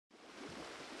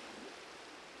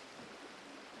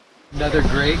Another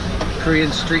great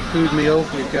Korean street food meal.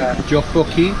 We've got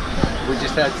jokboki. We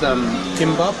just had some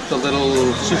kimbap, the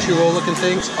little sushi roll looking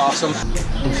things. Awesome.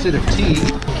 Instead of tea,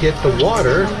 get the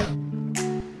water.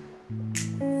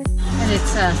 And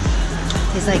it's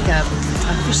like a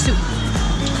fish soup.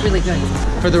 Really good.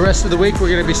 For the rest of the week, we're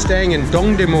going to be staying in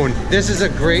Dongdaemun. This is a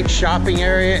great shopping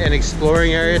area and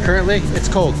exploring area. Currently, it's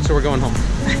cold, so we're going home.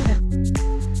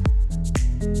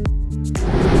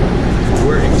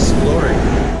 We're exploring.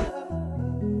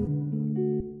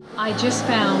 I just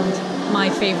found my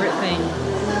favorite thing.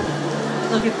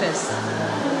 Look at this.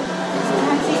 It's a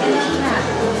taxi and a cat.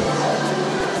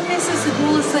 This is the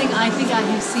coolest thing I think I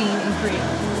have seen in Korea.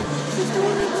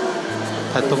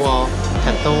 Pet the wall.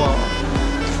 Pet the wall.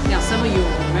 Now some of you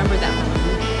will remember that one.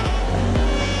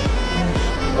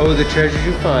 Oh, the treasures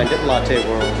you find at Lotte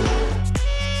World.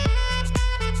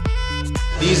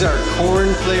 These are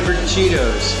corn-flavored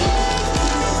Cheetos.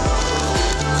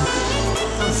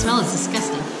 Oh, the smell is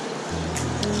disgusting.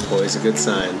 Always a good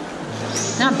sign.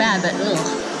 Not bad, but ugh.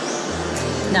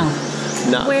 No.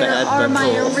 Not Where bad, are but my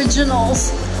ugh.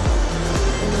 originals?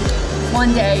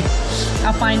 One day,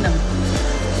 I'll find them.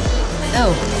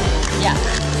 Oh, yeah.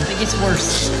 It gets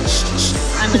worse.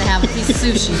 I'm gonna have a piece of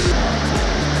sushi.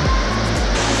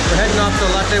 We're heading off to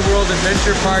Lotte World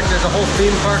Adventure Park. There's a whole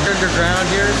theme park underground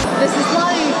here. This is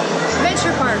Lotte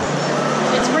Adventure Park.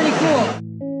 It's pretty cool.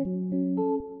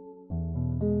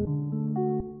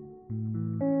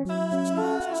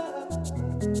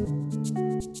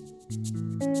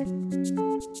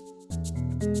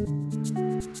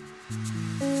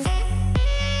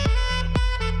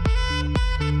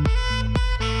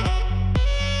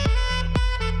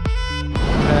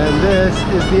 And this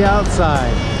is the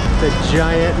outside. The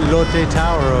giant Lotte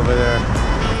Tower over there.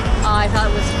 I thought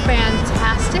it was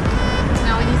fantastic.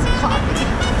 Now I need some coffee.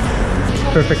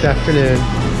 Perfect afternoon.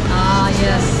 Ah,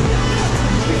 yes.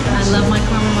 I love my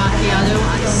caramel macchiato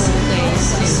on cold days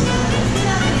too.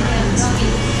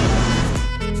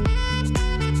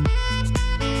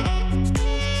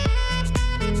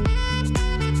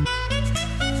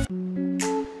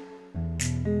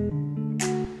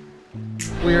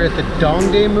 We are at the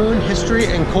Dongdaemun History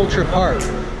and Culture Park.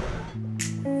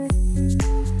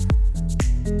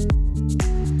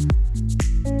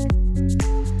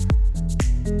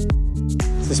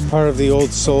 This is part of the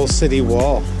old Seoul City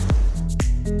Wall.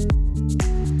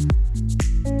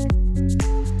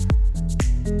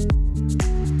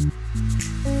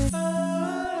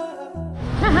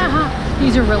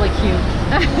 These are really cute.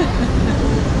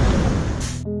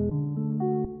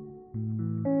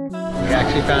 We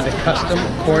actually found a custom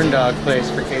corn dog place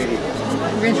for Katie.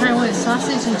 We're gonna try one with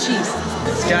sausage and cheese.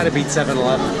 It's gotta beat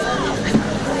 7-Eleven.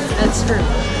 That's true.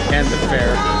 And the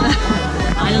fair.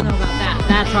 I don't know about that.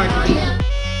 That's hard to beat.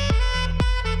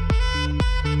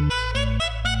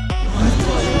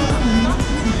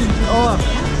 Oh,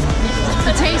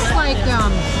 it tastes like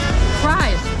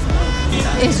fries.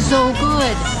 It's so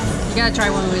good. You gotta try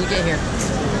one when you get here.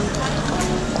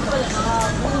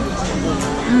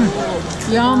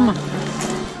 Yum.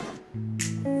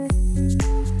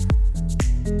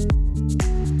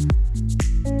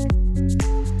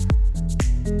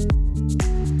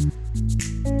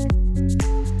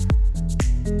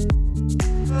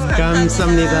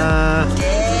 감사합니다.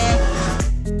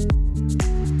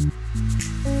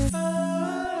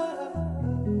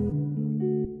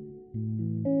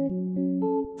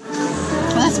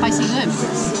 Oh, that's spicy good.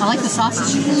 I like the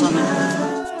sausage you put on there.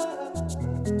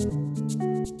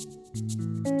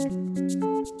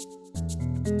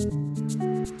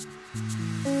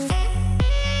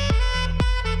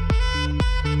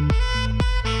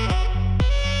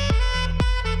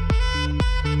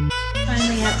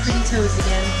 Finally have pretty toes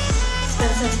again.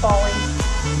 Spencer's falling.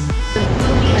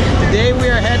 Today we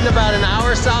are heading about an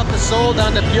hour south of Seoul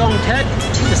down to Pyeongtaek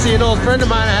to see an old friend of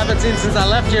mine I haven't seen since I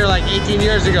left here like 18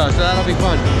 years ago, so that'll be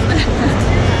fun.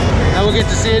 And we'll get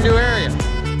to see a new area.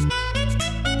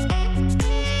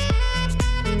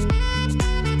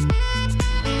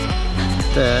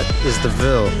 That is the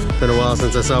Ville. Been a while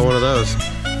since I saw one of those.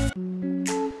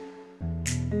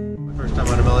 My first time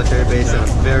on a military base in a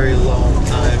very long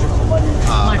time.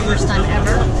 My first time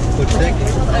ever. What'd you think?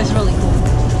 It was really cool.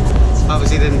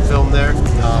 Obviously didn't film there,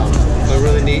 but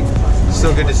really neat.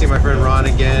 Still good to see my friend Ron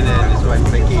again and his wife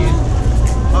Mickey.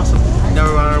 Awesome. Now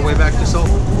we're on our way back to Seoul.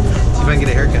 See if I can get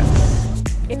a haircut.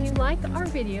 If you like our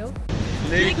video,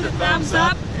 Click the thumbs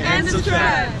up and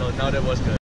subscribe. No, that was good.